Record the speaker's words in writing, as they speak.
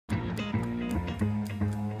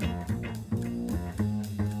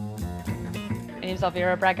My name's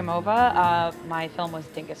Elvira Ibragimova. My film was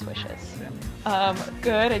Dingus Wishes.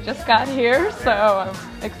 Good, I just got here, so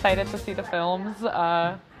I'm excited to see the films.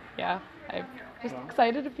 Yeah, I'm just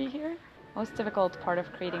excited to be here. Most difficult part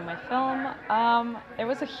of creating my film, it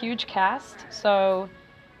was a huge cast, so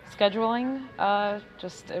scheduling,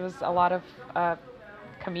 it was a lot of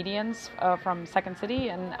comedians from Second City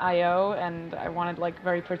and IO, and I wanted like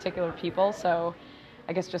very particular people, so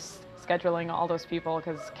I guess just scheduling all those people,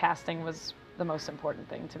 because casting was the most important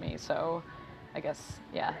thing to me. So I guess,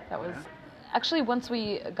 yeah, that was actually, once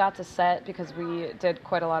we got to set, because we did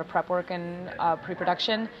quite a lot of prep work and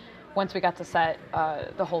pre-production, once we got to set,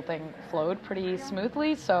 the whole thing flowed pretty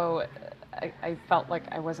smoothly, so I felt like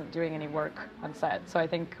I wasn't doing any work on set. So I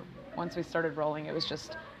think once we started rolling, it was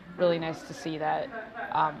just really nice to see that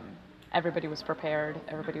everybody was prepared,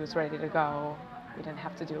 everybody was ready to go. We didn't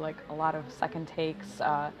have to do like a lot of second takes.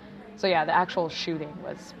 So yeah, the actual shooting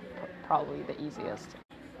was probably the easiest.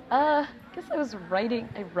 I guess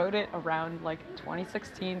I wrote it around like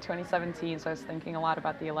 2016, 2017, so I was thinking a lot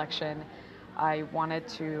about the election. I wanted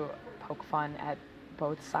to poke fun at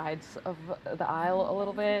both sides of the aisle a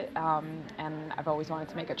little bit, and I've always wanted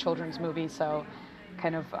to make a children's movie, so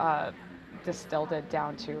kind of distilled it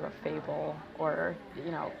down to a fable, or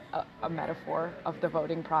a metaphor of the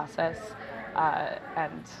voting process,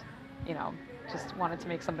 and just wanted to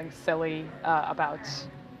make something silly about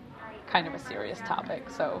kind of a serious topic.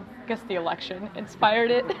 So I guess the election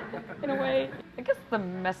inspired it in a way. I guess the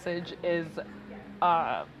message is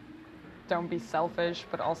don't be selfish,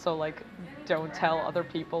 but also like don't tell other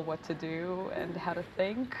people what to do and how to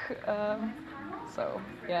think. So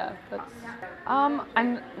yeah, that's.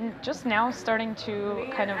 I'm just now starting to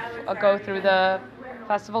kind of go through the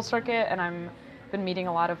festival circuit, and I've been meeting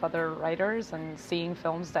a lot of other writers and seeing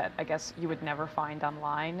films that I guess you would never find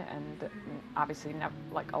online, and obviously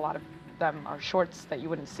like a lot of them are shorts that you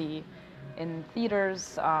wouldn't see in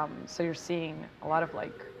theaters. So you're seeing a lot of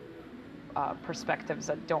like perspectives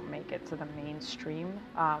that don't make it to the mainstream.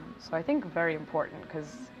 So I think very important,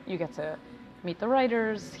 because you get to meet the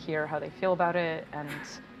writers, hear how they feel about it, and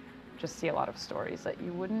just see a lot of stories that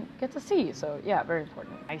you wouldn't get to see. So yeah, very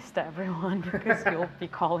important. Nice to everyone, because you'll be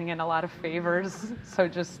calling in a lot of favors. So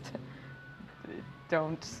just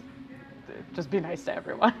be nice to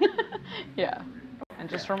everyone. Yeah. And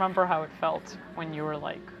just remember how it felt when you were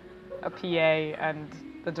like a PA and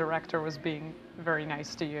the director was being very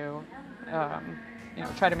nice to you.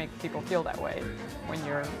 Try to make people feel that way when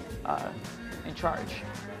you're in charge.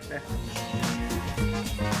 Yeah.